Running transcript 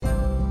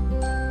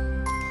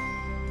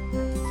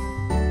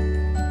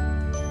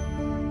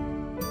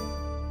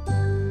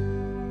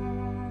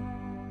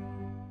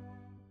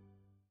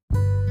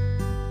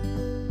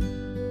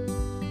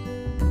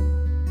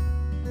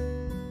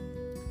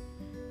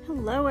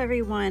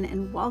everyone,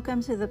 and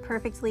welcome to the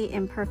Perfectly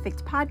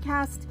Imperfect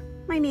podcast.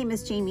 My name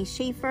is Jamie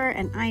Schaefer,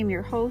 and I am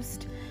your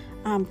host.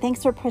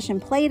 Thanks for pushing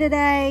play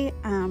today.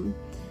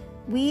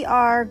 We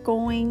are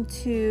going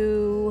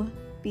to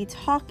be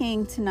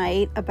talking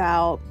tonight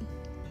about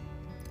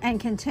and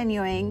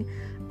continuing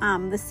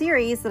the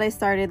series that I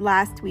started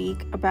last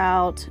week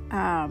about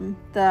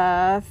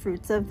the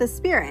fruits of the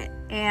Spirit.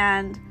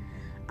 And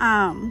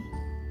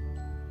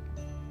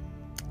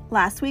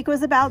last week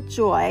was about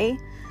joy.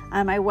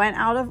 I went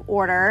out of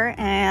order,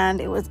 and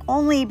it was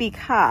only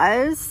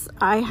because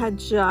I had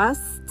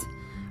just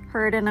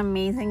heard an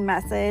amazing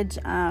message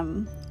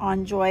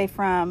on joy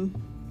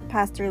from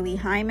Pastor Lee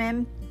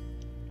Hyman.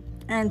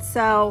 And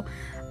so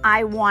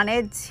I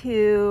wanted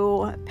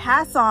to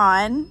pass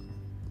on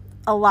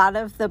a lot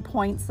of the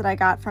points that I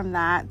got from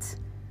that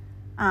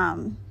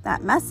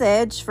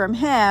message from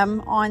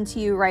him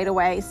onto you right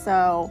away,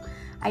 so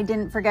I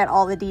didn't forget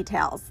all the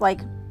details.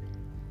 Like,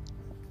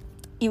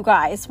 you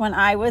guys, when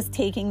I was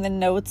taking the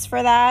notes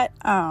for that,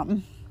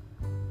 my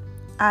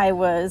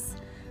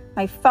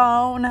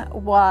phone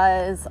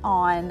was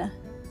on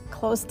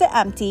close to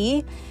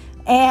empty,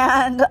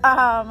 and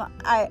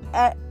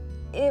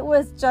it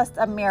was just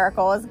a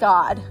miracle as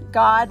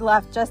God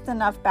left just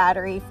enough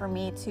battery for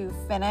me to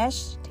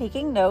finish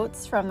taking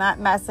notes from that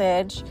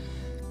message,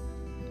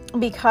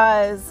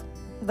 because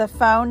the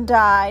phone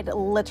died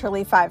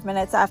literally 5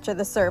 minutes after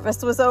the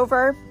service was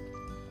over.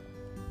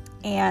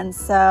 And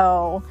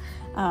so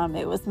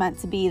it was meant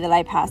to be that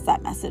I passed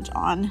that message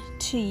on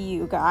to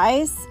you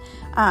guys.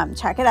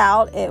 Check it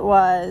out. It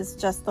was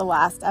just the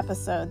last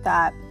episode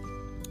that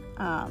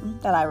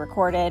I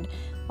recorded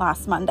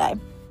last Monday.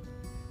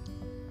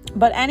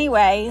 But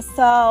anyway,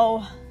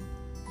 so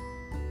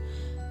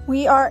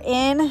we are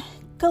in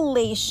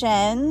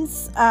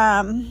Galatians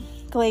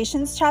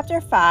chapter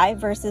 5,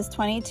 verses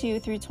 22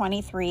 through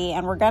 23,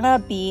 and we're going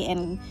to be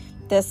in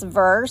this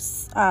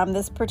verse,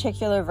 this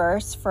particular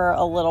verse, for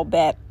a little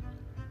bit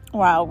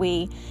while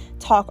we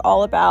talk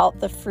all about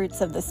the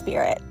fruits of the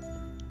Spirit.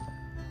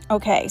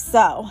 Okay,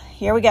 so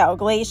here we go.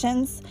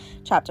 Galatians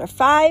chapter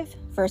 5,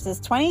 verses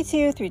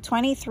 22 through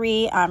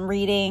 23. I'm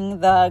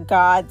reading the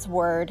God's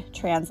Word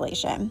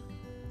translation.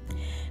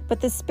 But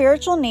the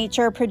spiritual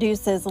nature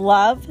produces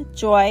love,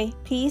 joy,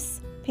 peace,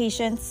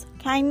 patience,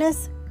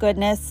 kindness,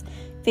 goodness,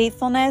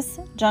 faithfulness,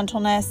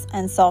 gentleness,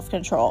 and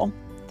self-control.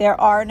 There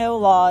are no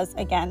laws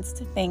against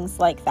things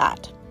like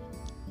that.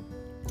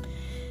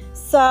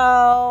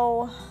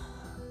 So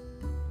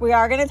we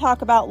are going to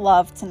talk about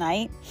love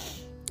tonight.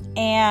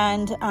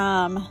 And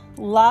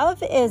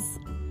love is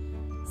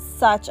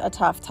such a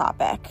tough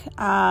topic.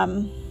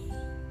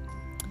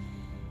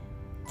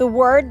 The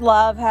word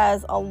love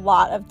has a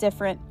lot of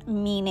different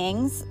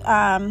meanings.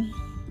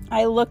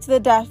 I looked the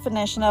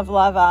definition of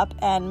love up,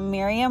 and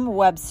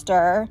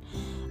Merriam-Webster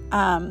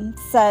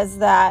says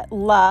that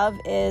love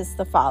is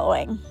the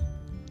following: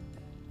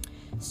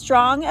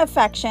 strong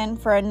affection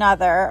for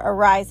another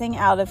arising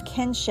out of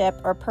kinship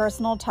or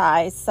personal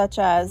ties, such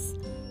as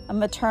a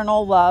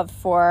maternal love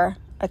for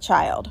a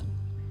child.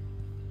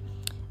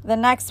 The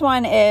next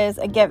one is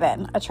a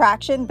given: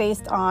 attraction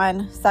based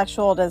on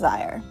sexual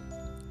desire.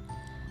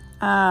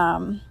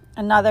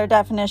 Another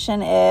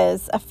definition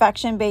is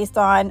affection based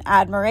on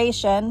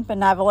admiration,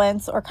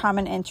 benevolence, or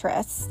common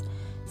interests,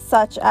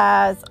 such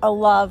as a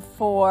love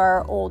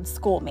for old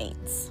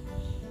schoolmates.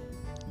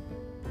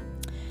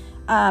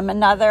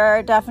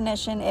 Another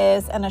definition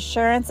is an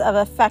assurance of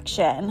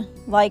affection,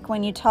 like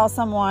when you tell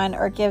someone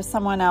or give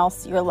someone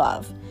else your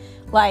love.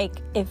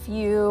 Like if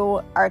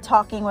you are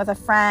talking with a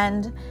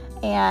friend,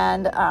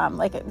 and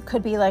like it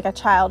could be like a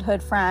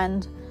childhood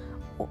friend,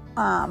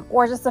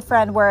 or just a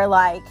friend where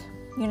like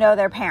you know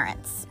their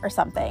parents or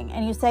something,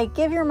 and you say,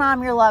 "Give your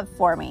mom your love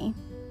for me."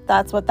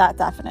 That's what that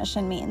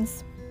definition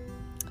means.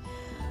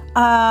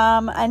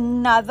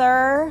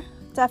 Another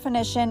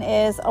definition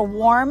is a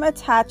warm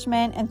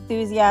attachment,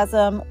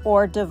 enthusiasm,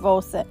 or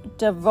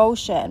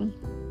devotion,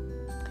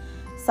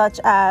 such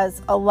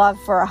as a love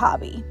for a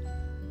hobby.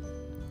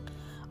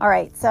 All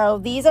right, so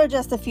these are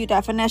just a few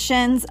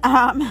definitions.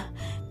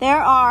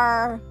 There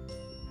are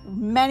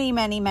many,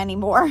 many, many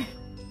more.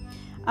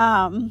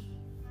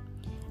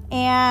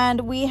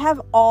 And we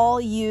have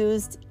all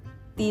used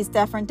these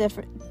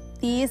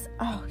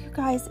oh, you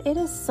guys, it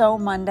is so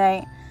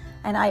Monday,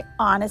 and I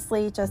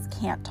honestly just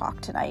can't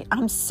talk tonight.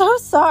 I'm so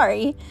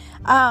sorry.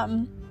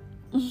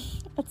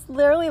 It's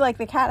literally like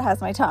the cat has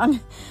my tongue.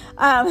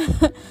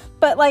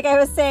 But like I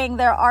was saying,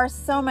 there are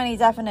so many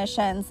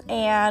definitions,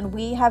 and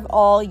we have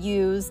all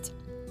used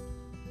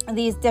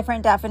these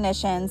different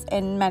definitions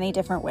in many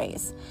different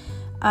ways.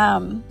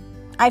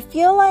 I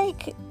feel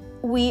like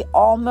we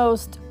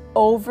almost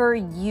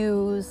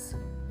overuse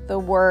the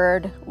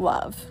word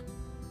love.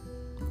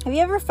 Have you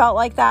ever felt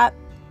like that?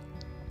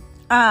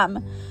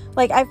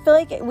 Like I feel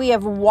like we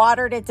have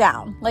watered it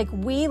down. Like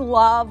we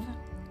love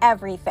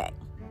everything.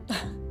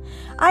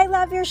 I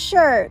love your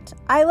shirt.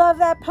 I love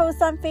that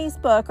post on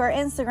Facebook or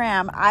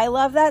Instagram. I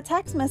love that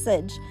text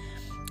message.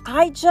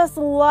 I just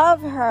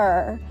love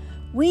her.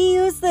 We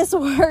use this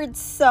word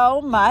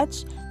so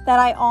much that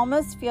I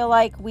almost feel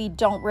like we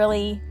don't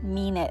really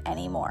mean it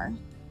anymore.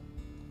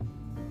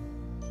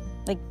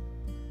 Like,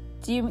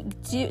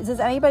 does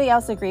anybody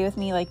else agree with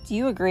me? Like, do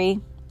you agree?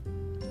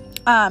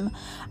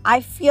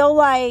 I feel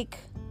like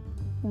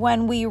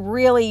when we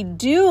really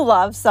do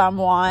love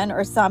someone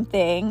or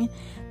something,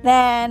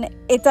 then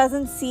it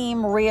doesn't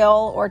seem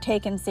real or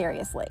taken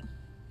seriously.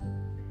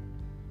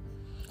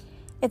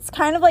 It's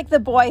kind of like the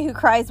boy who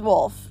cries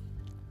wolf.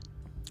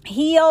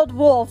 He yelled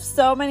wolf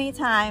so many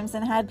times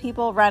and had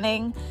people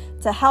running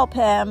to help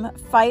him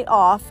fight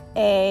off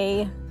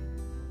a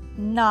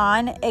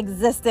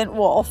non-existent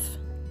wolf.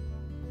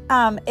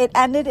 It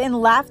ended in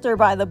laughter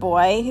by the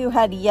boy who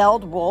had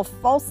yelled wolf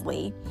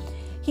falsely.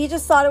 He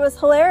just thought it was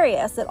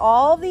hilarious that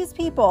all these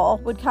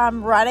people would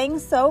come running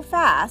so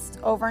fast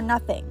over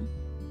nothing.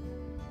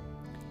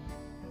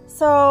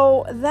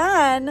 So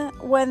then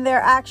when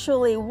there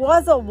actually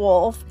was a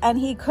wolf and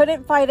he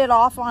couldn't fight it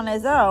off on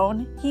his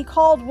own, he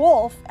called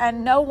wolf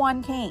and no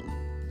one came.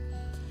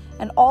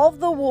 And all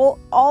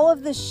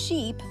of the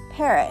sheep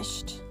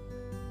perished.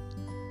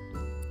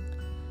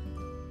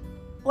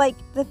 Like,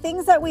 the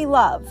things that we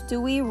love, do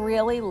we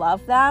really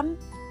love them?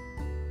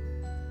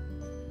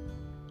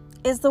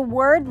 Is the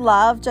word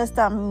love just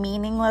a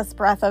meaningless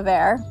breath of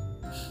air?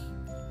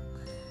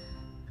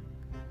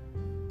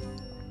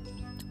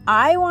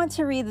 I want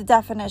to read the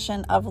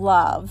definition of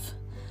love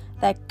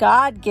that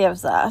God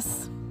gives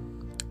us,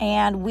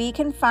 and we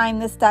can find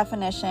this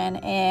definition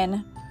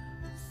in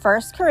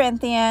 1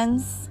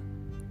 Corinthians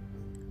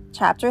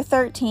chapter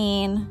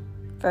 13,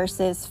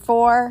 verses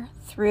 4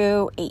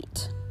 through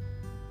 8.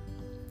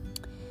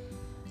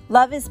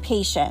 Love is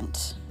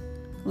patient.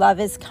 Love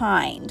is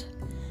kind.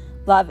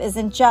 Love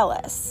isn't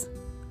jealous.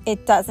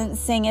 It doesn't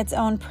sing its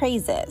own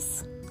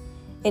praises.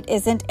 It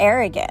isn't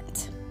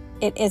arrogant.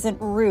 It isn't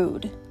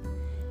rude.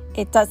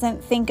 It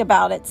doesn't think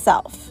about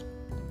itself.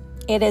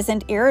 It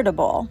isn't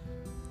irritable.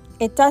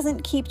 It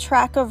doesn't keep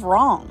track of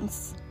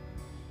wrongs.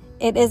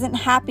 It isn't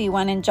happy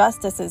when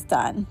injustice is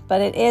done, but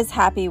it is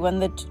happy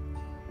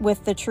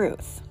with the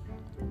truth.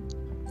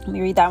 Let me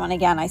read that one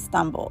again. I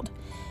stumbled.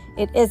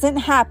 It isn't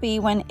happy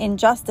when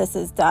injustice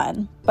is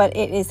done, but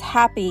it is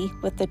happy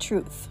with the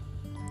truth.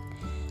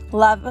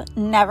 Love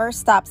never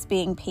stops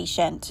being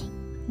patient,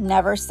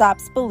 never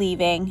stops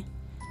believing,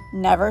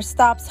 never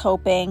stops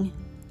hoping,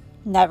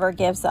 never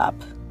gives up.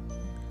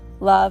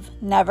 Love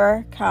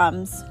never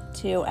comes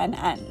to an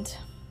end.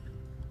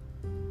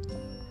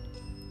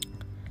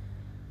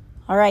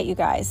 All right, you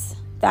guys,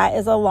 that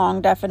is a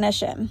long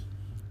definition.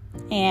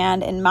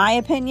 And in my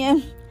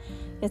opinion,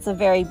 it's a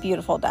very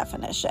beautiful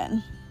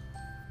definition.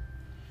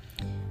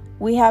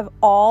 We have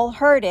all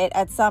heard it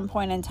at some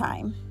point in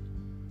time.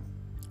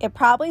 It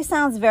probably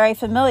sounds very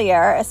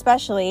familiar,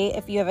 especially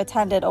if you have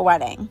attended a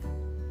wedding.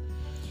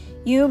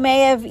 You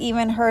may have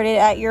even heard it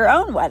at your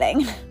own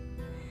wedding.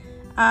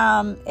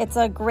 It's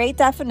a great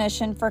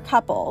definition for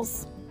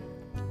couples.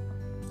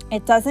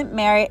 It doesn't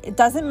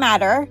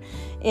matter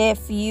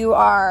if you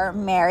are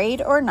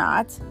married or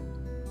not.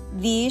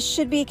 These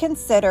should be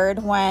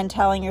considered when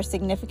telling your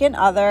significant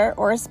other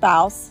or a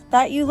spouse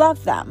that you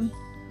love them.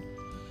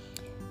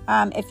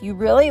 If you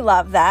really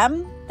love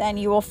them, then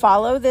you will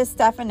follow this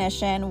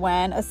definition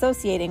when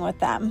associating with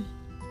them.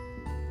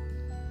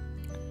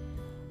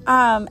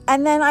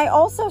 And then I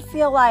also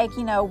feel like,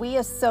 we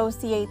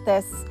associate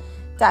this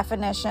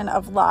definition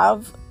of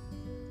love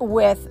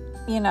with,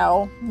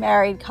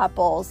 married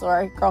couples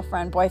or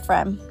girlfriend,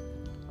 boyfriend,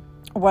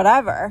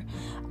 whatever.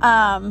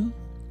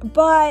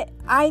 But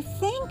I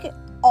think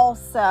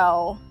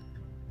also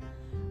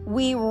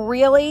we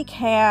really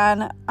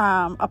can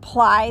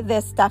apply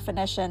this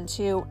definition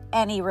to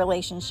any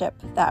relationship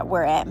that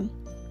we're in.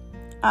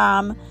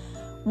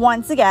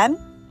 Once again,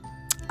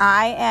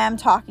 I am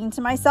talking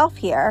to myself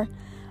here.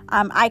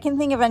 I can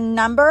think of a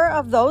number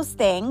of those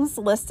things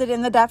listed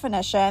in the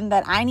definition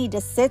that I need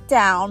to sit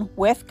down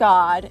with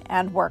God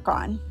and work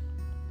on.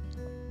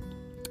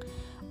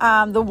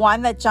 The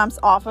one that jumps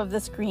off of the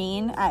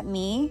screen at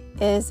me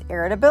is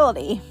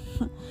irritability.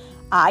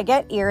 I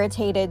get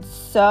irritated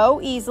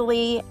so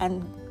easily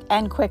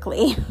and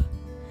quickly.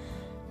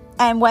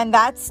 And when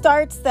that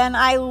starts, then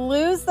I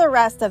lose the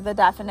rest of the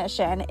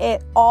definition.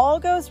 It all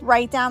goes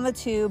right down the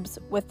tubes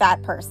with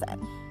that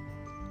person.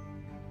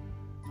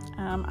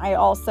 I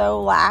also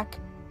lack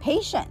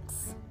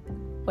patience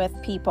with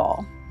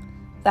people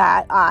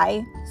that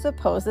I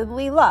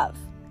supposedly love.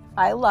 If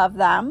I love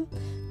them,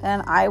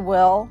 then I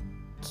will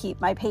keep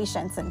my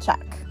patience in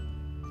check.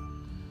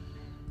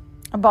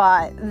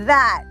 But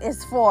that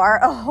is for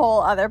a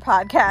whole other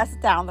podcast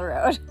down the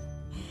road,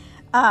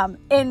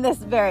 in this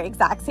very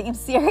exact same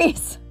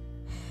series.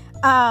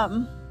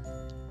 I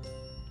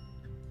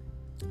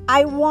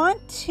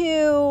want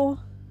to,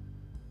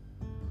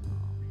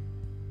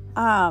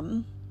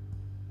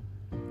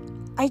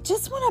 I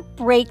just want to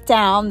break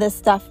down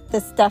this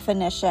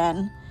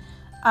definition,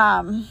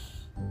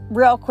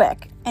 real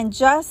quick and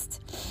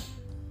just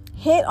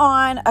hit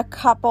on a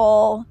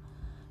couple.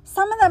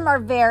 Some of them are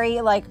very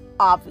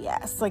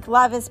obvious, like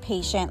love is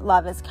patient,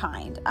 love is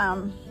kind.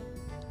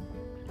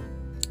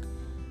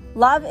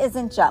 Love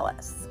isn't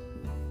jealous.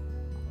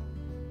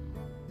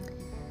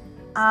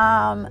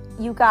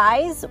 You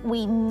guys,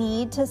 we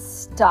need to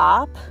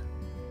stop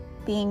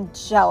being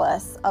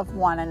jealous of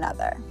one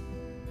another.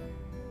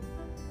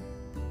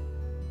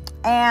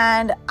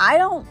 And I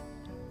don't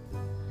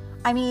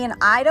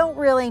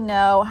really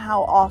know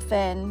how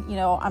often,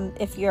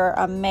 if you're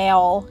a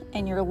male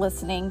and you're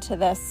listening to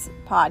this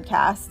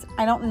podcast,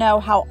 I don't know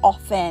how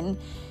often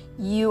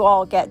you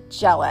all get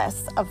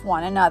jealous of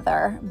one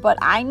another. But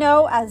I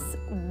know as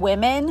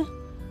women,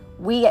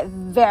 we get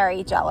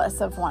very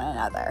jealous of one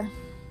another.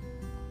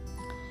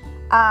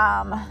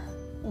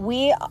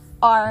 We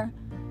are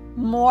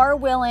more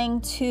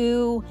willing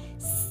to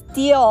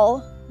steal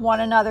one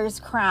another's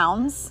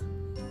crowns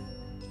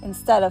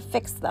instead of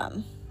fix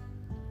them.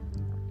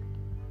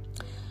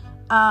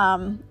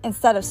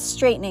 Instead of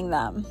straightening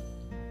them.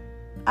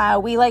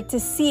 We like to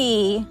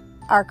see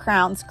our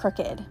crowns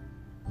crooked.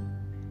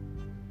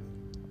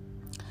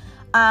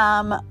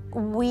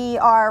 We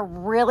are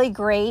really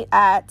great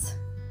at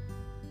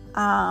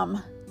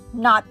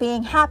not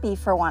being happy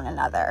for one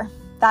another.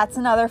 That's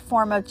another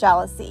form of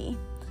jealousy.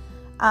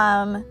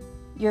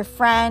 Your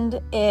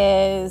friend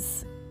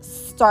is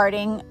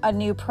starting a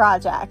new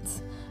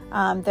project.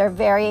 They're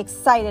very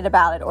excited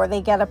about it, or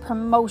they get a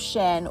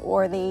promotion,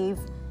 or they've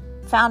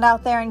found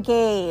out they're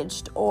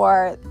engaged,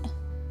 or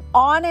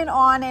on and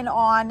on and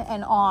on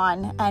and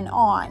on and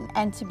on.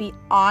 And to be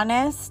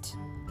honest,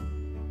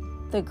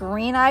 the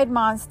green-eyed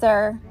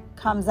monster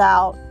comes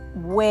out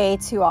way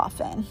too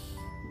often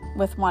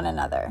with one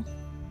another.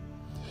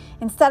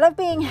 Instead of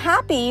being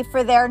happy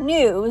for their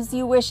news,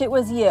 you wish it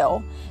was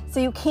you, so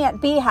you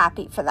can't be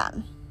happy for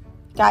them.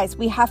 Guys,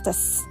 we have to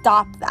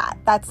stop that.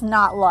 That's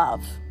not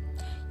love.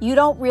 You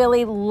don't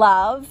really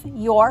love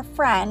your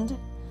friend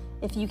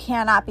if you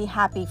cannot be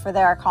happy for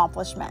their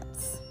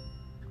accomplishments.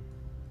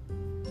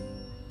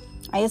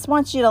 I just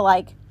want you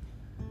to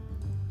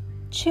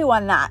chew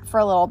on that for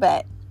a little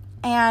bit.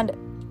 And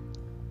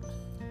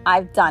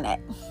I've done it.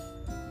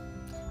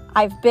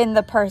 I've been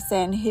the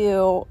person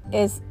who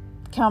is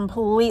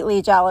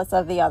completely jealous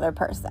of the other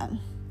person.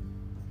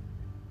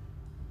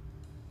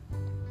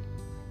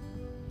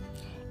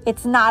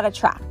 It's not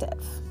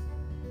attractive.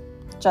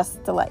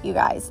 Just to let you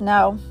guys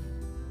know,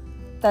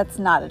 that's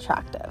not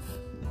attractive.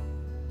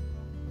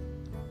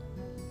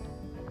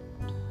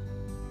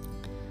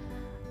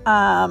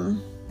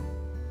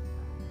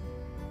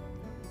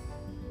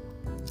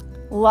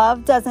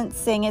 Love doesn't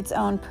sing its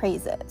own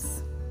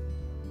praises.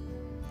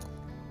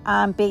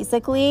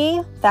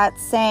 Basically,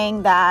 that's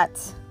saying that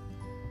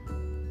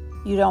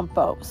you don't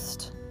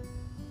boast.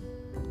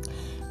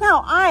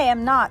 Now, I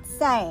am not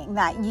saying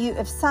that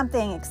if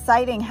something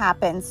exciting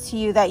happens to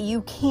you, that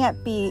you've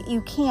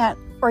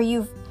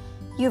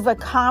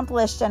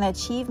accomplished an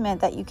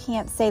achievement, that you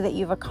can't say that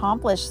you've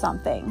accomplished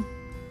something,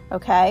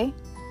 okay?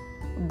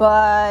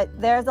 But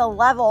there's a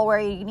level where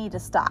you need to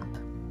stop.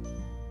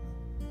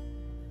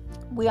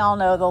 We all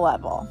know the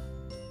level.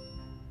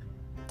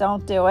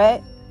 Don't do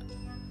it.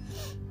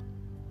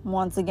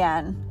 Once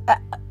again.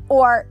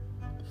 Or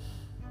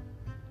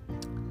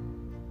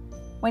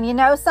when you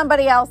know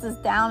somebody else is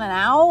down and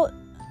out,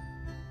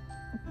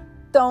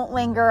 don't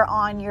linger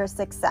on your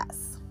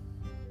success.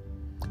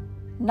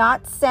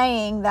 Not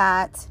saying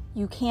that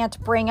you can't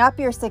bring up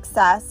your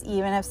success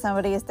even if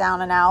somebody is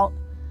down and out,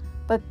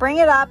 but bring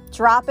it up,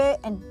 drop it,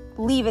 and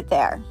leave it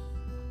there.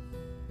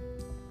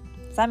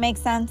 Does that make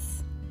sense?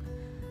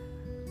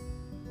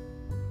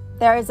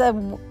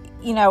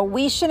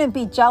 We shouldn't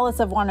be jealous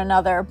of one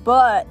another,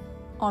 but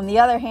on the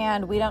other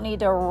hand, we don't need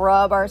to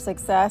rub our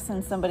success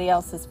in somebody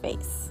else's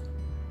face.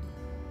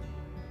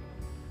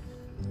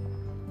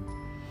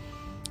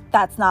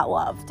 That's not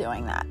love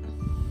doing that.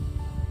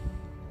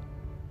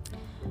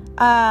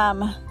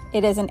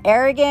 It isn't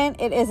arrogant.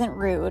 It isn't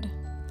rude.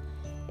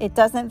 It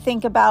doesn't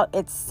think about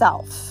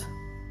itself.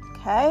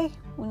 Okay?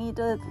 We need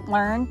to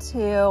learn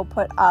to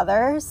put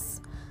others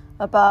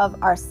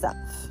above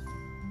ourselves.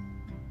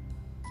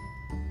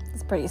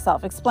 It's pretty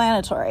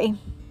self-explanatory.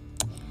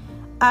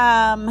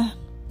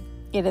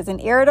 It isn't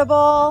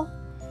irritable.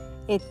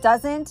 It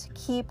doesn't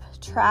keep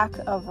track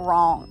of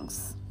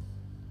wrongs.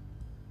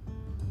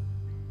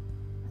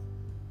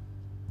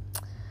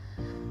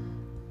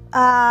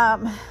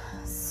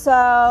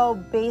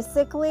 So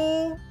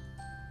basically,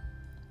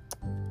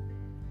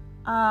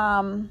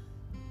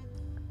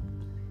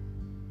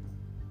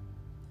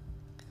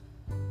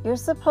 you're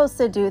supposed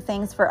to do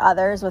things for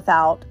others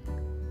without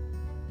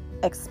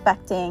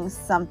expecting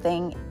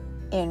something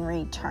in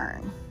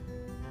return.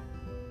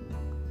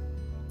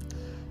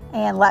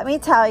 And let me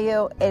tell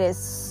you, it is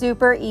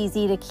super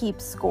easy to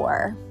keep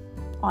score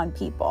on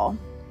people.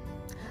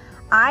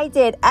 I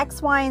did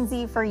X, Y, and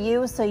Z for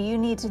you, so you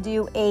need to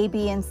do A,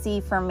 B, and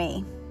C for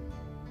me.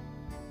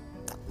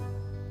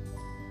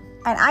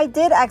 And I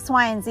did X,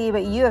 Y, and Z,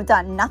 but you have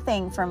done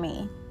nothing for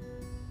me.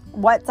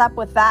 What's up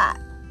with that?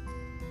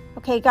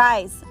 Okay,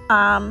 guys,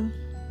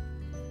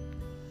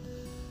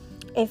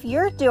 if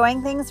you're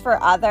doing things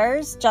for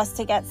others just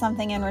to get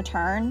something in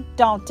return,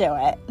 don't do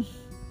it.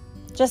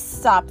 Just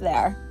stop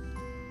there.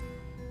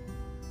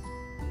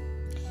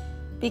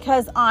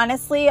 Because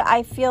honestly,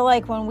 I feel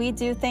like when we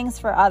do things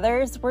for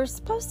others, we're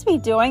supposed to be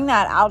doing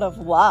that out of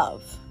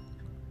love.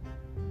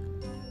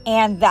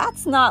 And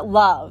that's not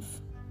love,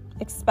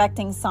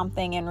 expecting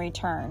something in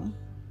return.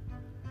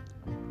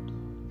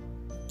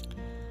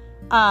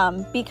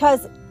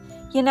 Because,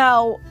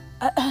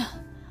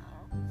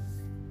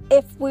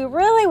 if we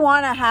really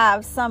want to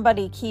have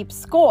somebody keep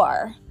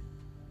score,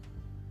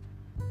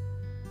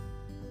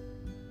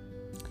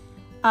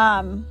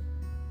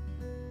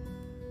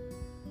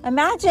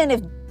 imagine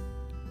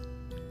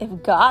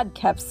if God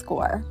kept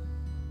score.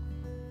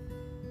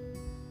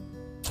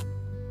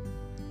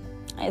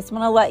 I just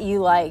want to let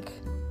you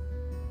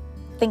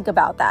think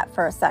about that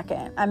for a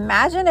second.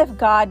 Imagine if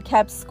God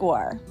kept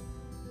score.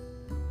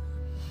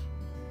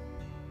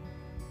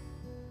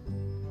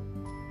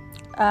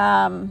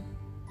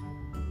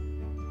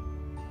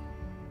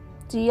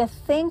 Do you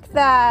think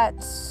that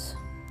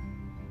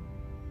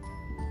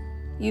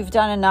you've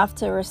done enough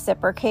to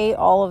reciprocate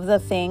all of the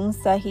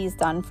things that he's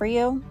done for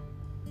you?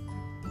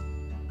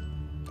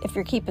 If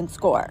you're keeping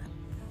score.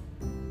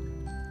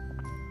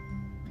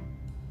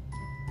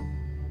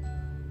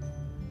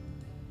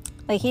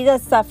 He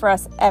does stuff for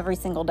us every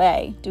single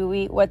day.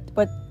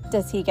 What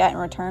does he get in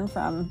return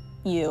from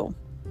you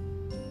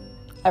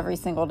every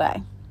single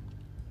day?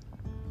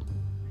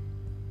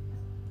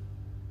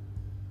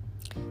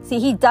 See,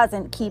 he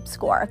doesn't keep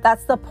score.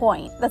 That's the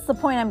point. That's the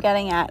point I'm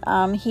getting at.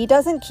 He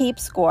doesn't keep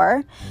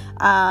score.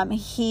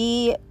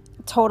 He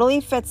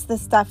totally fits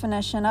this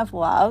definition of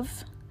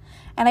love.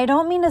 And I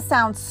don't mean to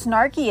sound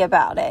snarky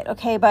about it,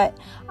 okay? But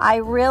I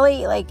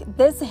really,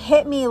 this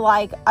hit me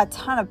like a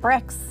ton of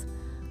bricks,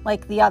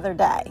 the other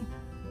day.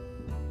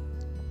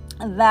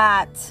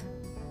 That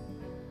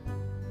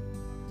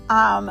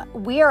a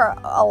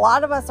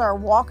lot of us are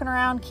walking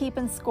around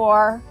keeping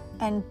score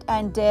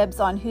and dibs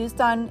on who's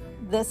done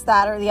this,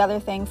 that, or the other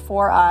thing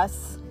for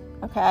us,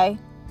 okay?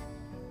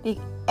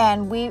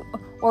 And we've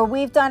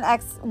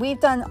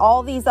done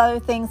all these other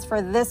things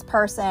for this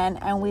person,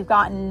 and we've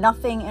gotten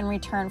nothing in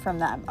return from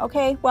them.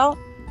 Okay, well,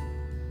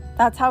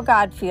 that's how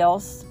God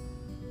feels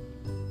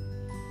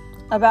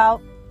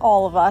about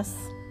all of us.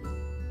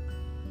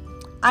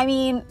 I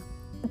mean,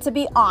 to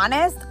be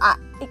honest,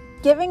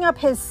 giving up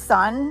his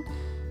son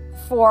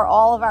for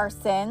all of our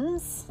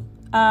sins,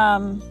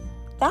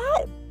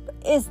 that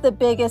is the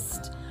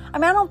biggest. I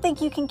don't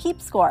think you can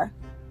keep score.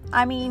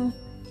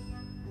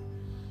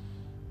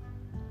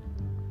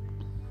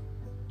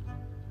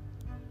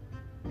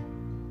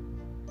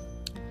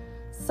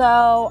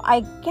 So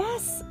I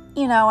guess,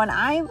 and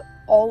I'm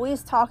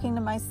always talking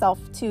to myself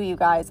too, you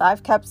guys.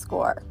 I've kept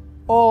score.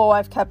 Oh,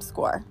 I've kept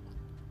score.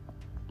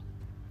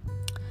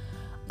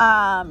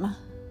 I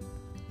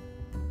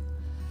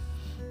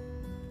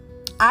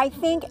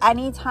think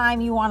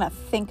anytime you want to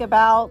think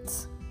about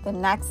the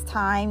next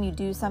time you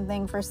do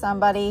something for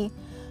somebody,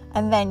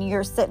 and then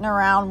you're sitting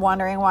around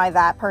wondering why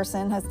that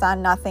person has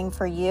done nothing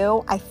for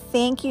you, I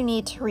think you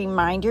need to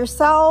remind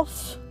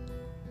yourself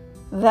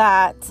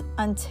that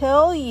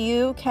until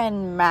you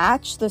can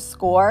match the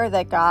score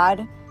that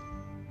God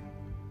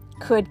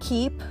could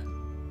keep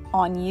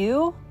on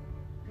you,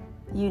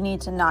 you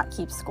need to not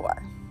keep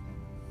score.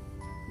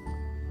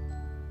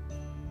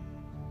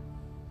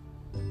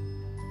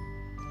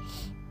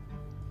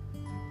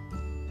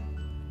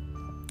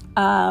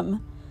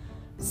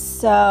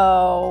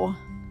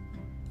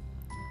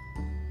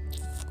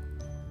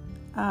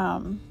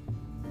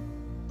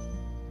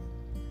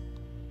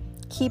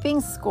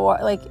 Keeping score,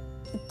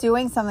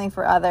 doing something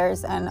for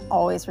others and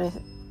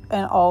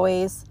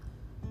always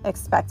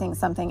expecting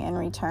something in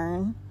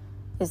return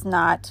is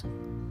not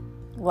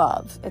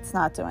love. It's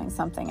not doing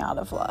something out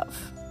of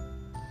love.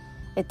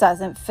 It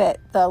doesn't fit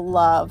the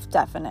love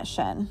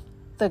definition,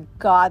 the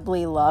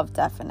godly love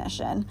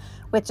definition,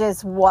 which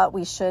is what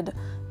we should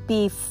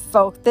be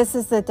this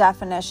is the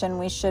definition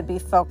we should be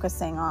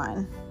focusing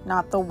on,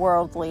 not the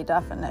worldly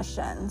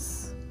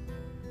definitions.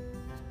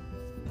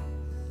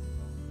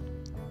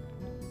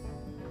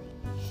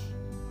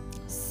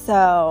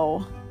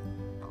 So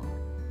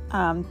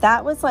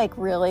that was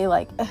really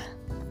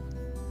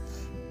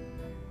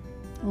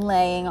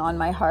laying on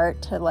my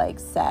heart to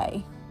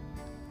say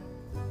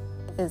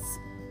is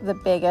the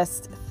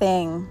biggest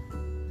thing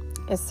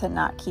is to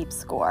not keep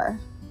score.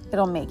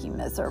 It'll make you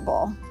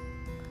miserable.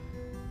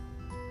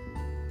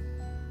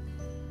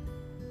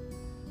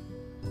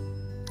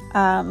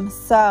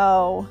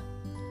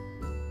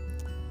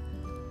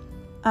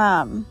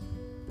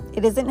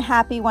 It isn't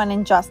happy when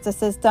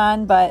injustice is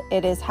done, but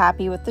it is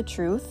happy with the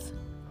truth.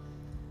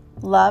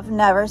 Love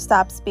never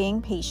stops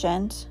being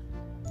patient,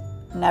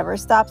 never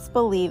stops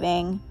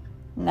believing,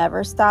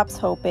 never stops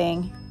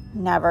hoping,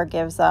 never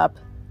gives up.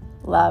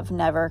 Love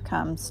never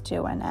comes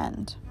to an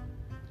end.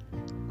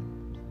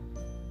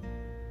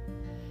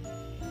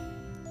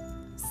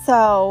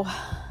 So,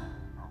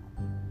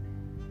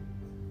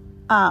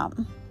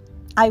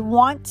 I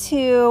want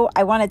to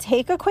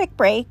take a quick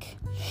break,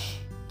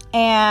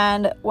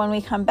 and when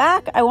we come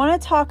back, I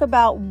want to talk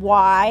about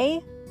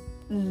why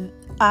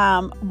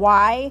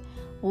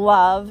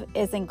love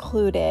is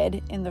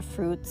included in the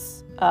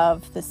fruits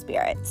of the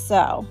Spirit.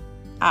 So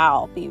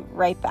I'll be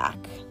right back.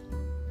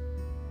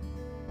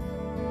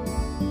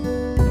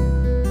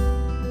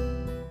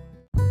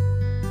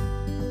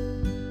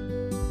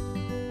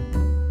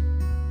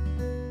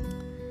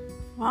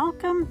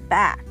 Welcome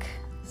back.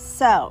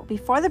 So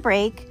before the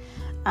break,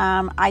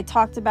 I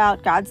talked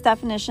about God's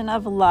definition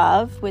of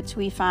love, which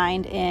we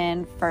find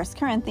in 1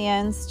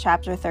 Corinthians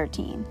chapter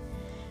 13.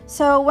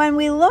 So when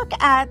we look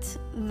at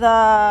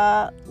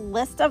the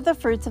list of the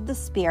fruits of the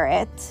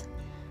Spirit,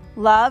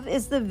 love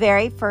is the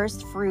very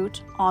first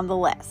fruit on the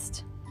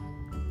list.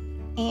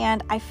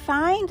 And I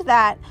find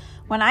that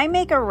when I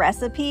make a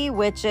recipe,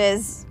 which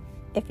is,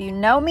 if you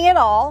know me at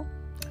all,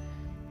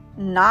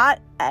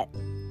 not at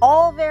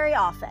all very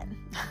often,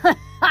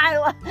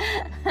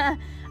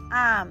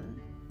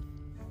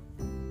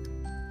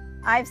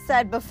 I've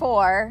said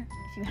before,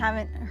 if you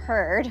haven't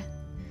heard,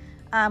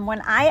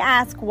 when I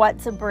ask what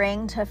to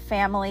bring to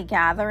family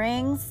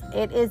gatherings,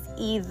 it is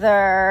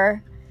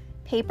either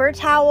paper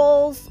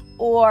towels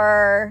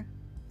or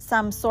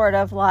some sort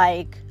of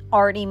like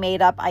already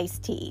made up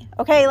iced tea.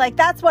 Okay, like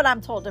that's what I'm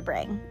told to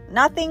bring.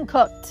 Nothing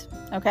cooked.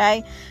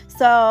 Okay,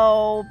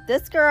 so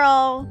this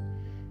girl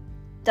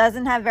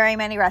doesn't have very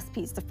many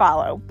recipes to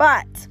follow,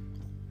 but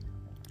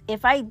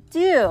if I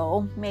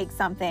do make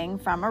something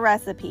from a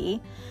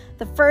recipe,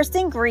 the first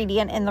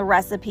ingredient in the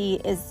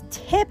recipe is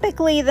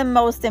typically the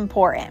most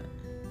important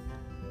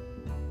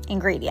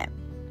ingredient.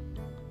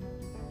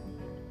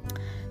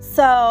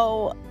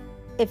 So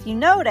if you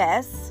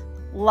notice,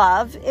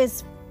 love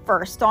is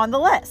first on the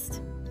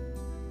list.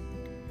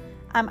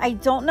 I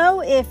don't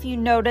know if you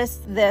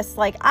noticed this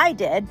like I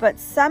did, but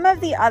some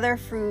of the other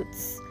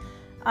fruits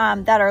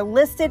that are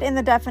listed in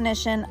the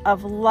definition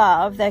of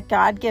love that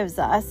God gives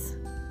us.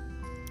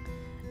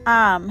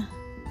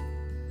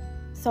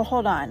 So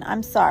hold on.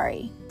 I'm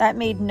sorry. That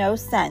made no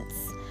sense.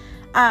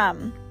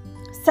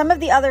 Some of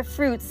the other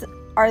fruits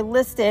are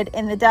listed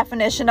in the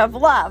definition of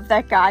love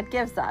that God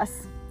gives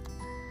us.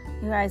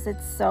 You guys,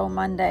 it's so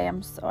Monday.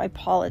 I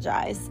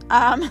apologize.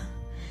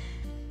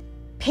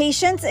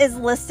 Patience is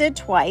listed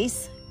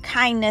twice.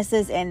 Kindness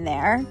is in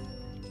there.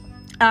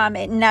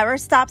 It never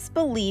stops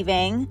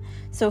believing.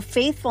 So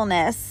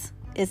faithfulness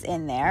is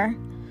in there.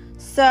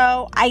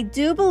 So I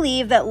do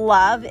believe that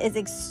love is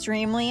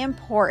extremely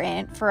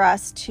important for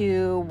us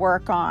to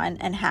work on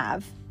and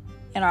have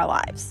in our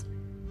lives.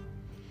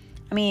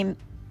 I mean,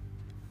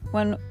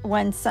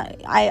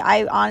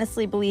 I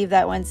honestly believe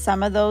that when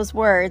some of those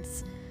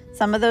words,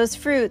 some of those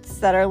fruits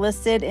that are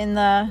listed in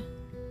the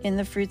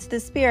fruits of the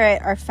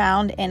Spirit are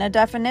found in a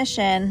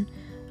definition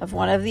of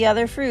one of the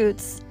other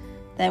fruits,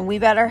 then we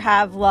better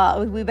have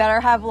love. We better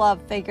have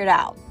love figured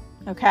out.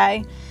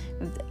 Okay?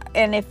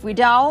 And if we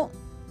don't,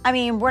 I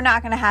mean, we're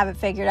not going to have it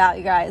figured out,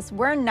 you guys.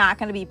 We're not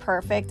going to be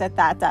perfect at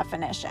that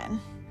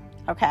definition.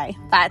 Okay?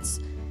 That's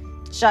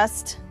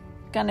just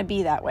going to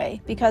be that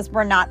way because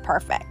we're not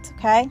perfect.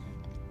 Okay?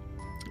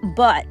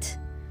 But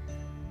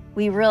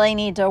we really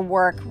need to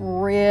work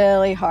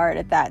really hard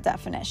at that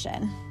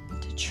definition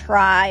to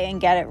try and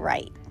get it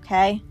right.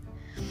 Okay?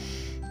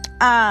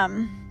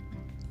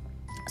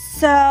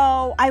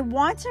 So I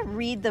want to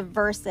read the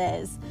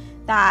verses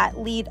that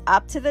lead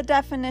up to the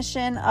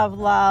definition of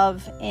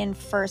love in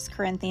 1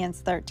 Corinthians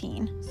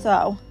 13.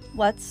 So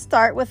let's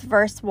start with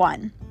verse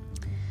 1.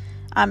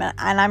 And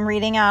I'm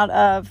reading out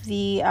of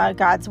the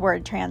God's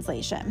Word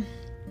translation.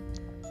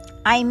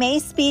 I may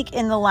speak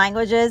in the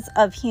languages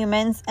of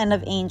humans and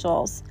of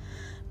angels,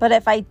 but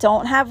if I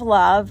don't have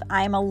love,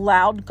 I am a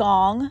loud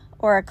gong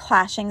or a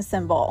clashing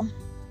cymbal.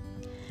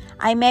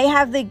 I may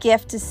have the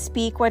gift to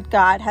speak what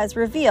God has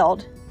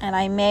revealed, and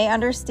I may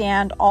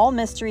understand all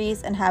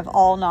mysteries and have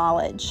all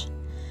knowledge.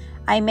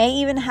 I may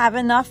even have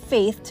enough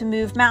faith to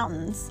move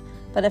mountains,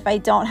 but if I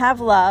don't have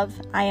love,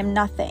 I am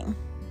nothing.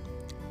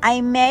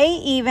 I may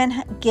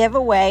even give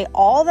away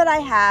all that I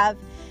have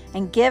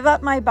and give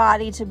up my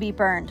body to be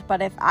burned,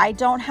 but if I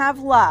don't have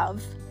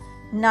love,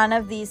 none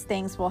of these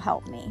things will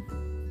help me.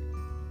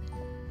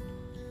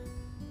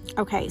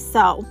 Okay,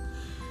 so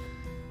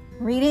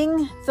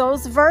reading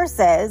those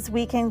verses,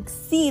 we can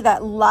see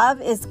that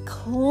love is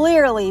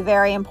clearly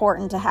very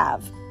important to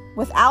have.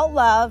 Without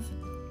love,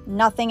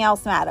 nothing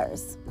else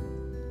matters.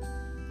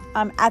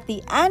 At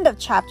the end of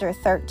chapter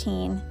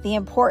 13, the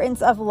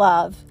importance of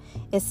love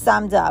is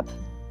summed up.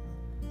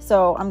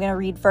 So I'm going to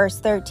read verse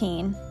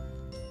 13.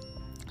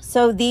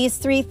 So these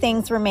three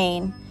things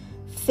remain: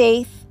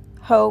 faith,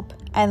 hope,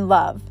 and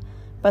love.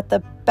 But the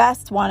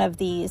best one of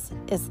these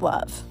is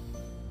love.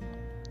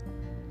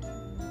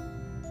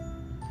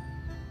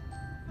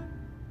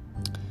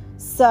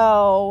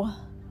 So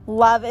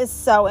love is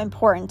so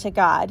important to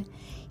God.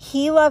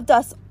 He loved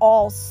us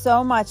all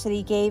so much that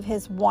he gave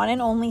his one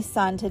and only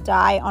son to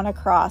die on a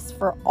cross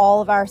for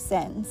all of our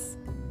sins.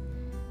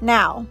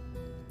 Now,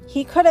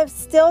 he could have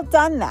still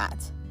done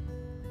that.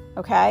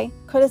 Okay?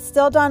 Could have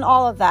still done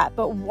all of that.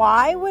 But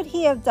why would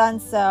he have done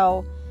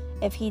so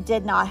if he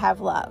did not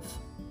have love?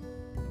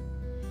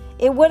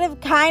 It would have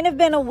kind of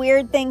been a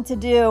weird thing to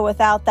do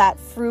without that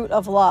fruit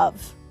of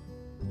love.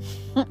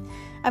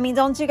 I mean,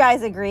 don't you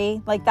guys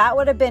agree? Like, that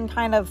would have been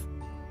kind of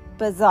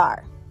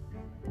bizarre.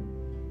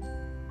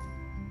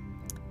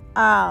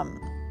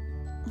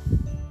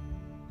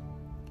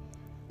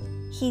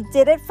 He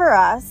did it for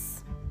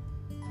us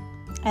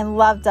and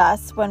loved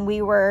us when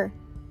we were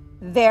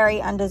very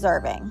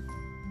undeserving.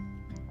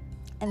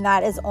 And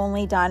that is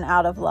only done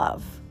out of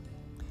love.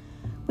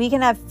 We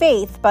can have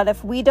faith, but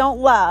if we don't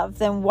love,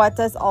 then what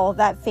does all of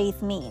that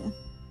faith mean?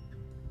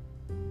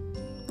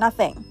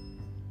 Nothing.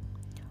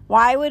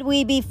 Why would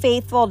we be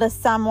faithful to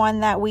someone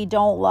that we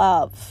don't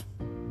love?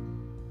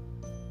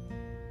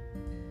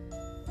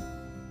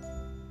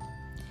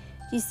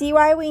 Do you see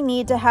why we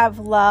need to have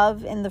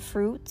love in the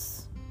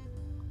fruits?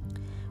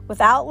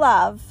 Without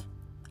love,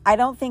 I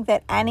don't think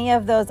that any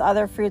of those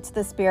other fruits of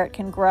the Spirit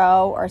can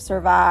grow or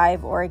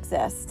survive or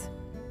exist.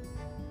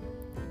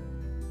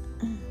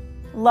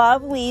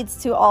 Love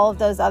leads to all of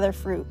those other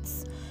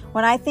fruits.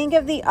 When I think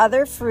of the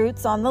other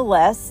fruits on the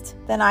list,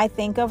 then I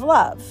think of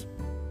love.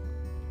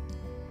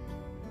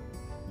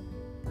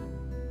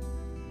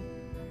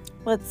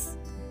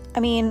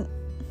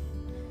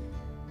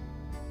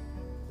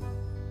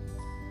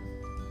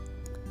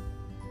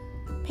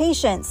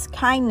 Patience,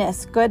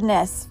 kindness,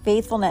 goodness,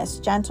 faithfulness,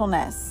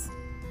 gentleness.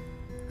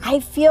 I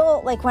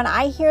feel like when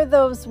I hear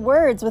those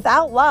words,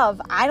 without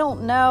love, I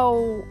don't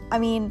know. I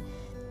mean,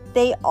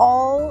 they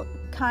all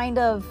kind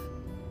of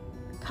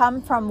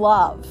come from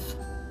love.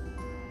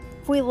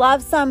 If we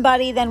love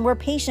somebody, then we're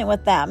patient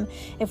with them.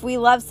 If we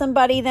love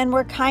somebody, then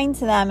we're kind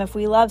to them. If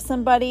we love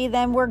somebody,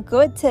 then we're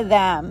good to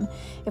them.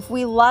 If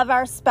we love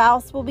our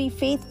spouse, we'll be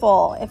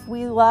faithful. If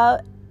we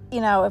love,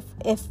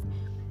 if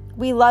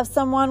we love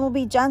someone, we'll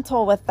be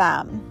gentle with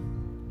them.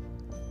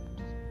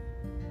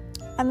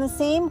 And the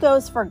same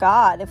goes for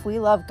God. If we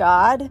love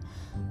God,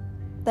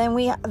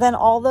 then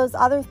all those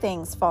other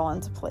things fall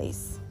into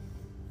place.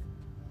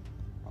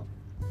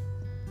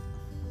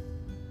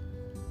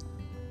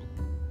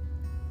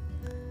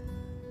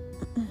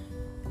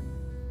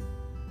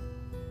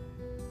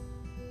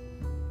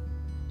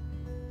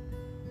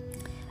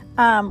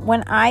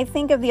 When I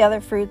think of the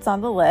other fruits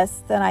on the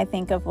list, then I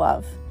think of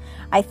love.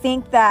 I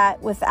think that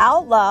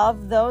without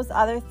love, those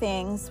other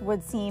things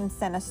would seem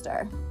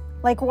sinister.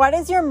 Like, what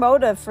is your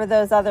motive for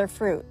those other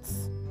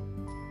fruits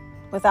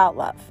without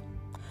love?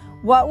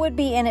 What would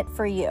be in it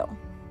for you?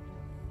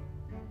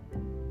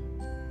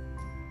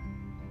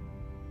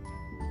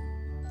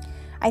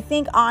 I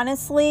think,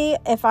 honestly,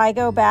 if I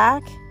go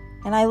back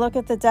and I look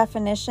at the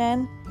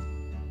definition,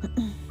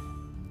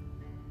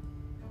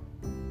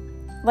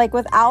 like,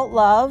 without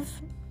love,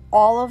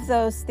 all of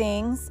those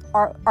things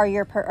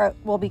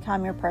will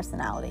become your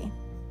personality.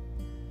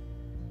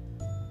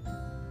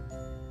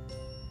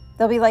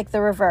 They'll be like the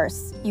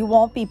reverse. You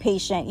won't be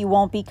patient. You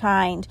won't be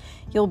kind.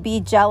 You'll be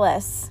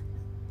jealous.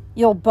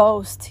 You'll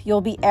boast. You'll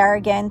be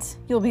arrogant.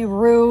 You'll be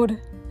rude.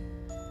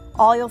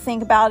 All you'll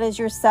think about is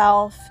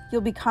yourself.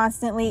 You'll be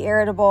constantly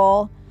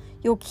irritable.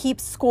 You'll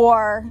keep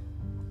score.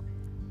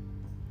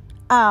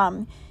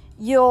 You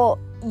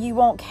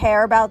won't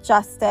care about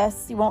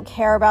justice. You won't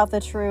care about the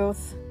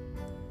truth.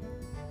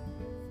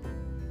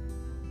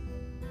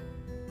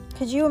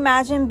 Could you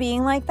imagine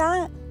being like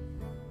that?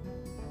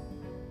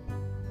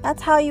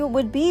 That's how you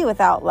would be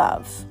without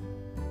love.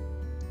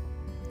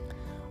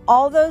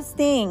 All those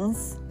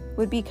things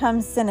would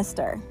become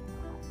sinister.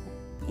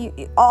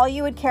 All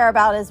you would care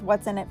about is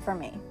what's in it for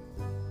me.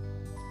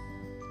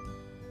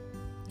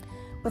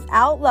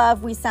 Without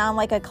love, we sound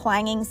like a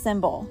clanging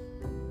cymbal.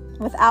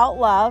 Without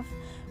love,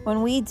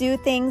 when we do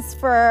things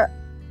for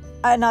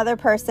another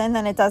person,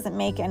 then it doesn't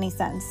make any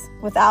sense.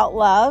 Without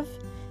love,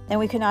 then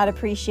we could not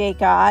appreciate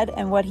God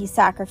and what He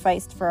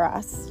sacrificed for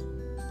us.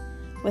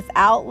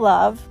 Without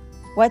love,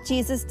 what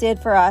Jesus did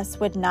for us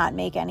would not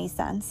make any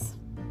sense.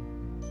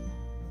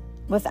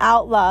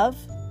 Without love,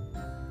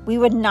 we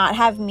would not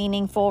have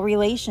meaningful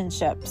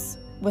relationships.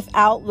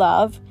 Without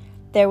love,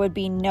 there would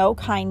be no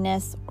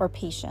kindness or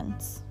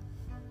patience.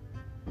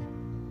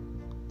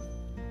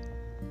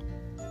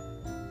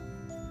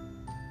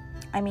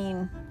 I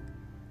mean,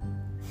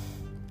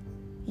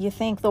 you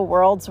think the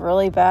world's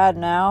really bad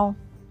now?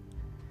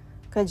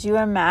 Could you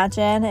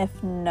imagine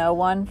if no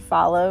one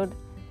followed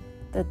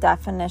the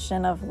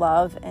definition of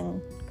love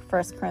in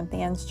 1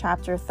 Corinthians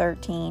chapter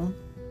 13?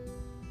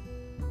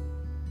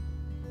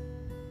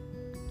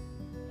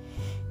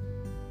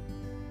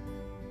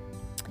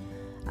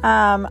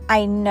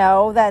 I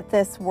know that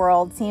this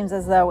world seems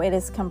as though it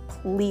is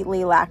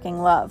completely lacking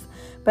love,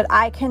 but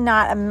I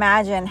cannot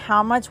imagine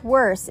how much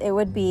worse it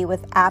would be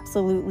with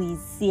absolutely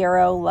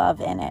zero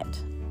love in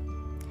it.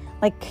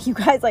 Like, you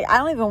guys, I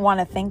don't even want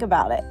to think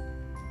about it.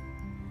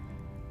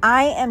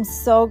 I am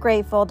so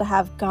grateful to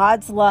have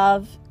God's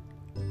love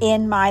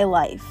in my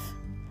life.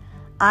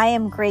 I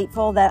am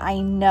grateful that I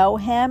know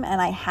Him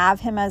and I have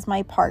Him as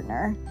my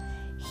partner.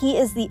 He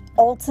is the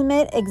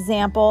ultimate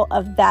example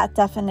of that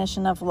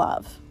definition of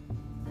love.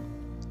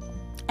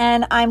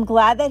 And I'm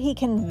glad that He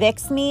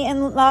convicts me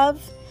in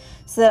love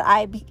so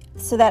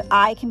that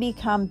I can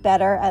become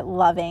better at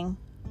loving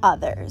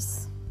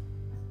others.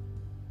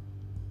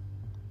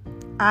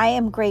 I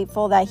am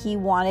grateful that He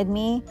wanted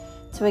me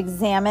to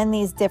examine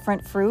these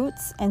different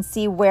fruits and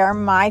see where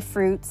my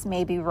fruits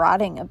may be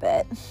rotting a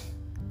bit.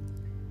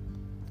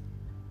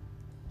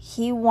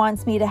 He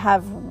wants me to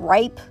have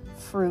ripe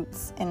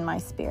fruits in my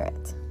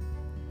spirit.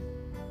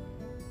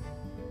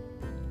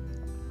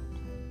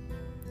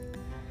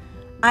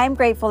 I'm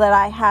grateful that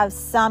I have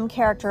some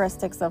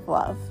characteristics of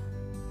love.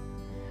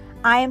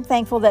 I am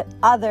thankful that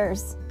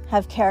others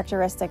have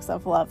characteristics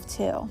of love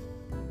too.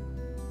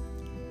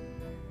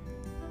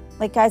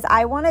 Like, guys,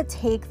 I want to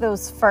take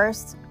those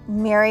first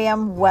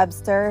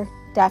Merriam-Webster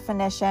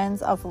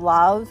definitions of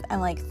love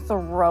and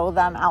throw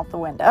them out the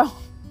window.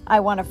 I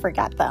want to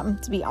forget them,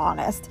 to be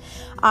honest.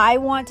 I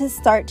want to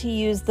start to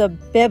use the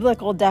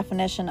biblical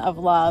definition of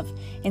love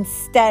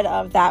instead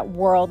of that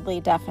worldly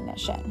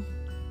definition.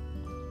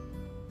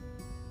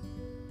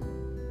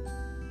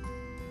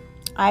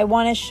 I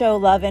want to show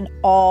love in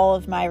all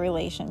of my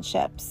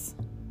relationships.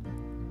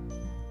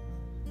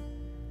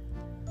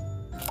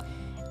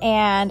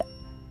 And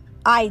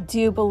I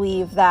do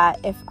believe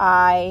that if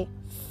I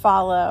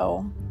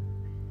follow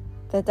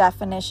the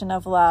definition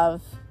of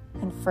love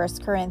in 1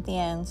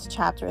 Corinthians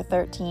chapter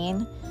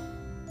 13,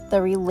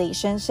 the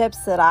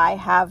relationships that I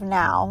have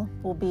now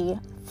will be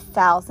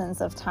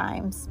thousands of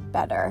times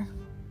better.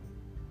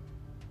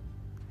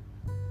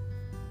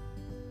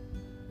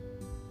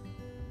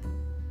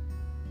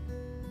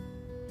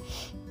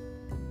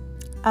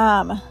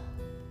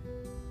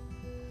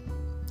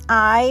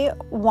 I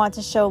want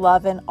to show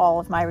love in all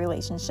of my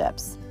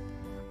relationships.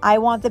 I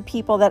want the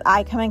people that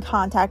I come in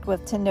contact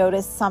with to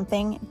notice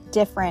something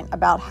different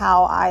about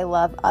how I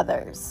love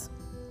others.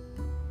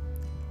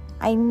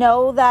 I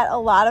know that a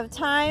lot of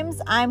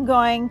times I'm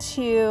going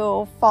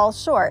to fall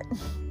short.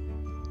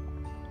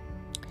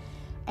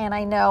 And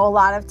I know a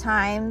lot of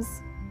times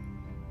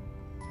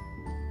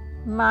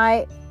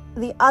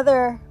the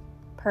other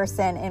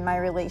person in my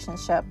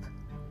relationship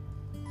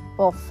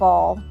will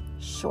fall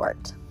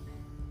short.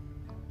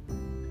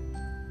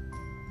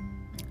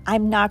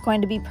 I'm not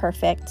going to be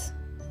perfect.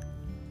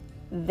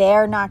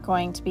 They're not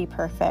going to be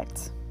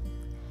perfect.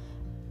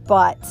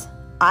 But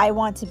I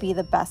want to be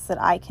the best that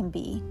I can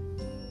be.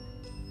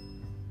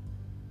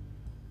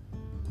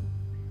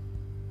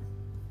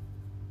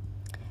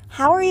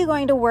 How are you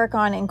going to work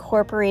on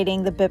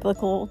incorporating the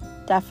biblical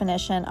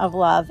definition of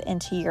love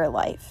into your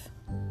life?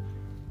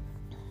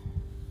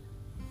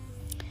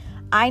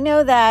 I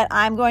know that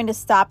I'm going to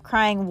stop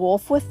crying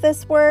wolf with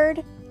this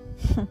word.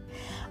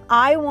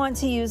 I want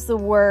to use the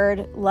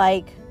word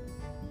like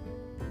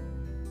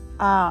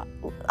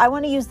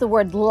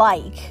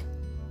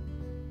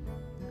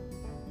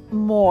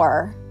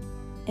more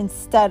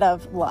instead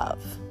of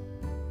love.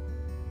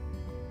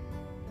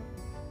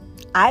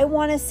 I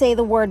want to say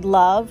the word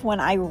love when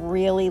I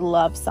really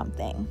love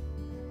something.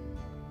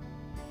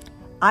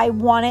 I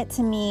want it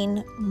to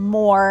mean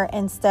more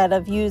instead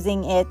of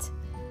using it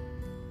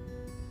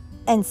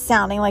and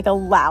sounding like a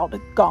loud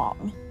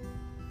gong.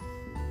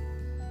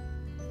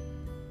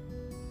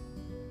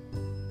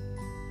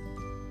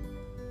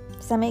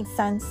 Does that make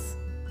sense?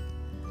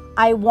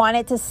 I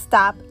want to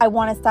stop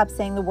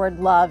saying the word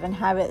love and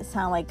have it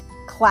sound like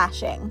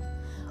clashing.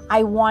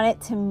 I want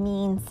it to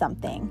mean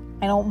something.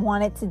 I don't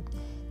want it to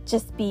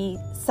just be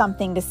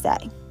something to say.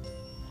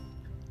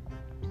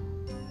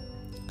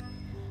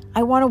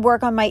 I want to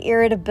work on my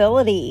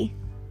irritability.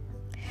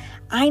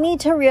 I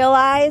need to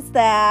realize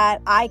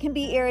that I can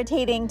be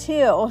irritating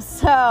too.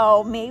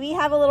 So maybe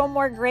have a little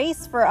more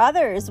grace for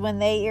others when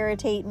they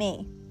irritate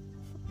me.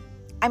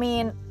 I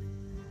mean,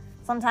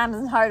 sometimes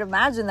it's hard to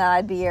imagine that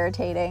I'd be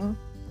irritating.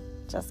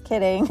 Just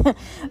kidding.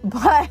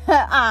 But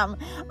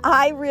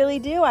I really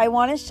do. I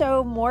want to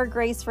show more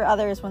grace for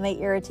others when they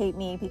irritate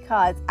me,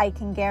 because I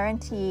can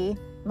guarantee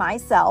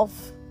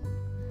myself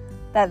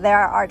that there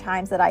are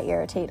times that I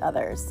irritate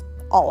others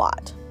a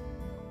lot.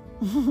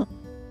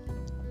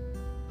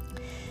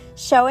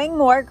 Showing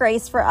more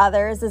grace for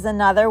others is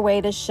another way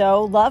to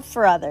show love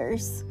for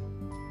others.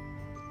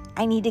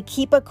 I need to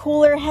keep a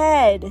cooler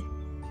head.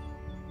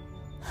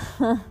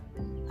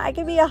 I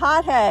can be a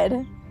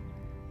hothead.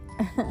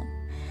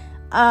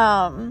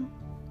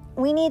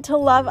 We need to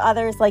love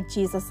others like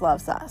Jesus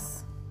loves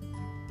us.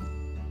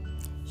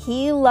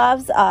 He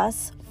loves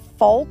us,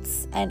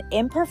 faults and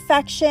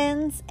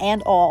imperfections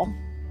and all.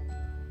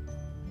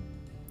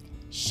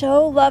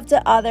 Show love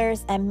to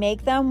others and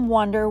make them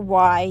wonder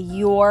why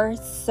you're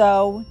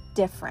so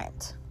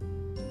different.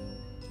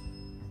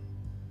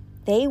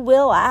 They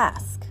will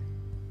ask.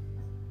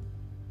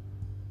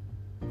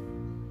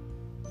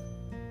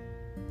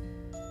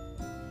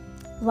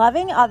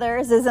 Loving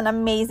others is an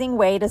amazing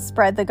way to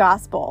spread the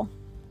gospel.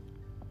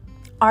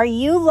 Are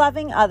you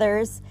loving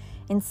others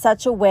in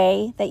such a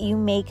way that you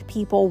make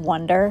people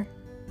wonder?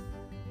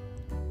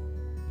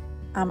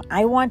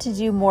 I want to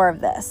do more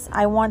of this.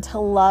 I want to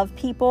love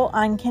people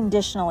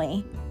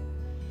unconditionally.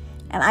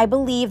 And I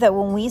believe that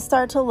when we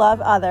start to love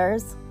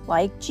others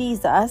like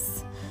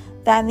Jesus,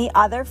 then the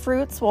other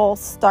fruits will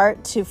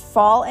start to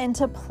fall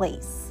into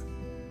place.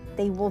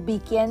 They will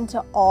begin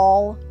to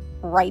all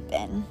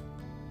ripen.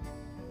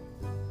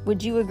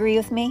 Would you agree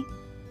with me?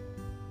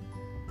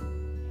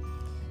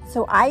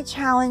 So I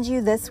challenge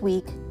you this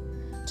week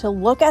to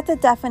look at the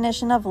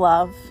definition of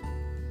love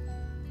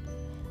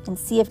and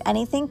see if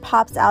anything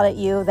pops out at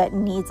you that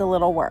needs a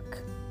little work.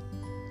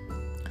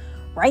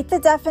 Write the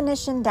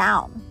definition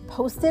down.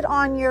 Post it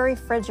on your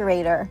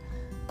refrigerator.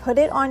 Put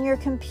it on your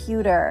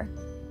computer.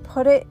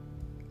 Put it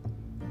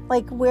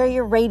like where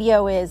your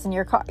radio is in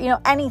your car,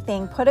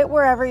 anything. Put it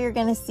wherever you're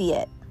going to see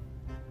it.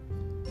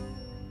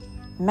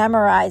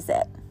 Memorize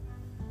it.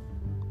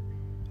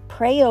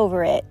 Pray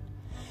over it.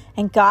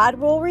 And God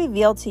will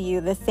reveal to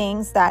you the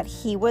things that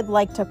He would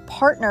like to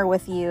partner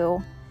with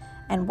you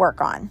and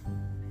work on.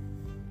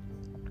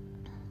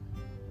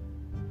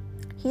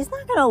 He's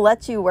not going to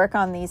let you work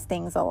on these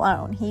things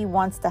alone. He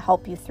wants to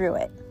help you through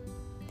it.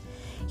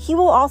 He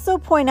will also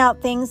point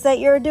out things that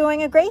you're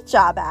doing a great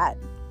job at.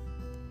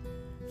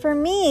 For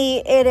me,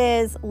 it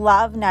is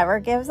love never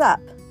gives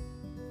up.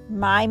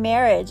 My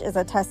marriage is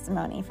a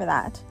testimony for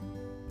that.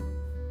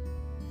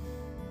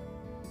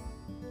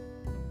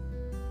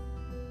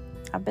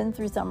 I've been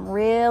through some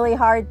really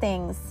hard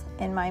things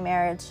in my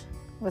marriage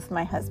with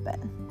my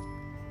husband.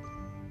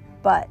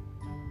 And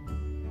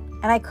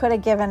I could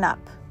have given up,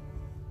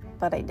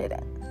 but I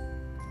didn't,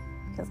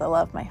 because I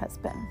love my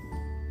husband.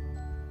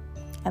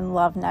 And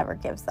love never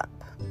gives up.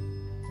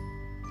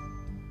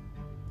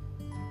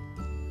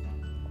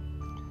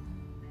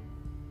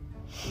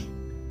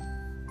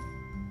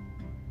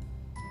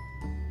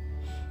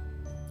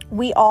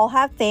 We all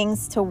have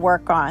things to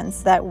work on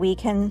so that we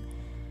can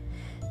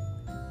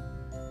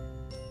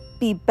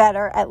be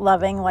better at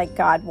loving like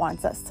God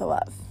wants us to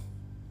love.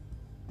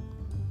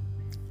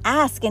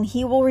 Ask and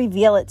He will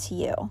reveal it to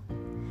you.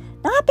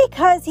 Not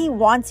because He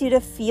wants you to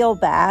feel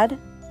bad.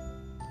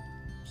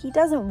 He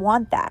doesn't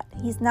want that.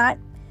 He's not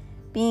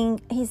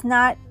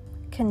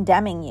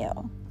condemning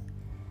you.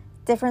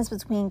 Difference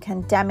between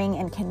condemning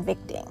and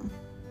convicting.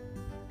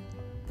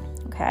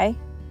 Okay?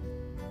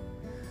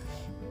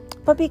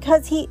 But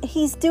because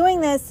he's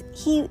doing this,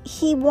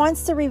 he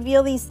wants to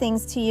reveal these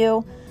things to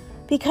you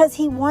because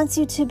He wants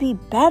you to be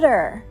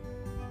better.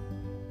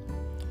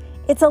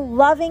 It's a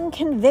loving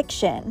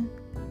conviction.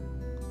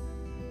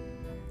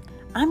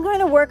 I'm going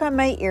to work on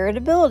my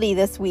irritability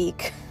this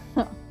week.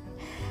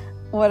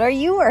 What are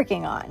you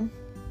working on?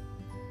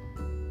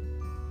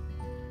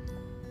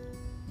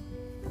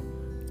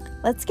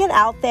 Let's get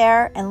out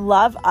there and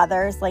love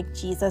others like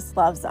Jesus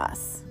loves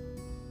us.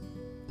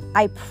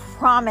 I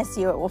promise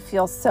you it will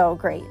feel so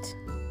great.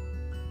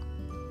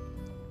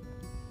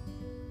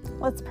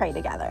 Let's pray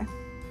together.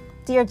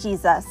 Dear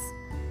Jesus,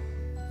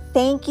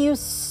 thank you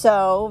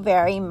so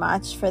very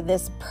much for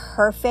this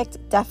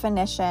perfect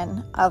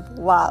definition of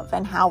love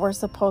and how we're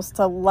supposed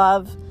to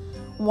love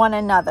one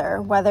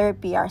another, whether it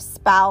be our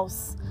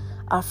spouse,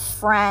 a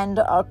friend,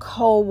 a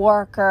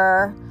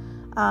co-worker,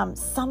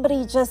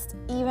 somebody just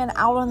even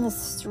out on the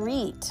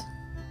street.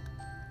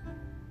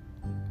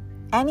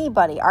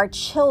 Anybody, our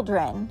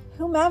children,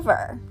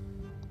 whomever.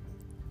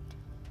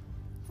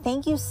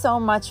 Thank you so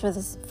much for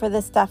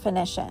this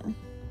definition.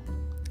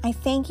 I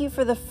thank you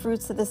for the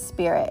fruits of the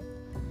Spirit.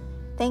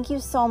 Thank you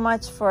so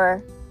much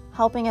for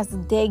helping us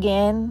dig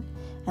in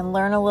and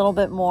learn a little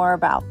bit more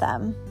about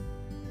them.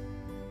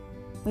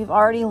 We've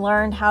already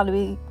learned how to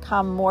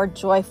become more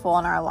joyful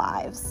in our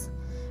lives.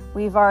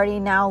 We've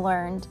already now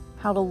learned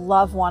how to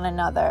love one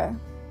another.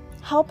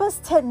 Help us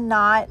to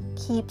not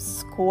keep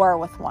score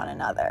with one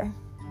another.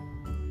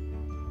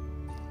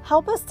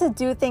 Help us to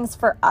do things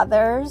for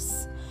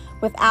others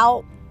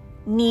without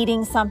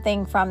needing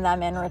something from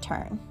them in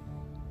return.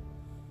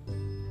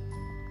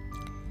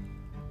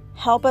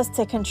 Help us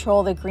to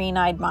control the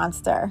green-eyed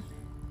monster.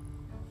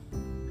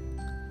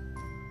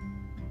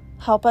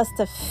 Help us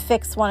to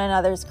fix one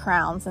another's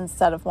crowns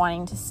instead of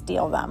wanting to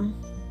steal them.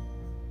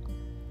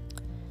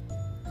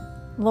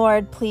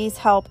 Lord, please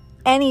help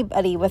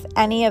anybody with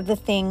any of the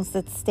things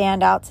that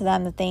stand out to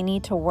them that they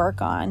need to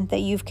work on, that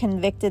you've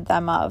convicted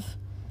them of.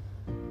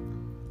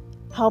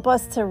 Help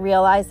us to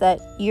realize that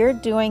you're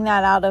doing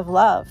that out of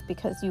love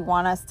because you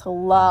want us to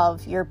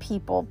love your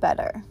people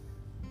better.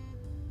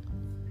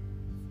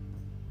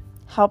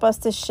 Help us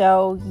to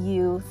show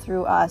you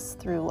through us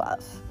through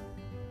love.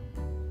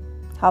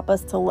 Help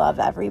us to love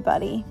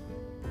everybody.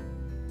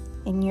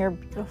 In your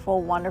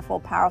beautiful, wonderful,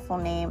 powerful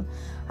name,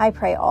 I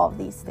pray all of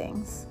these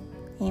things.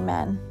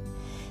 Amen.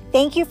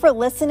 Thank you for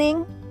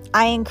listening.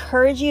 I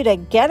encourage you to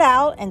get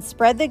out and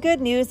spread the good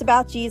news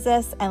about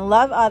Jesus and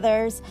love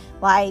others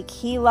like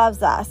He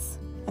loves us.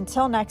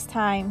 Until next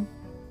time,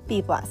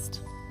 be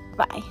blessed.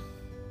 Bye.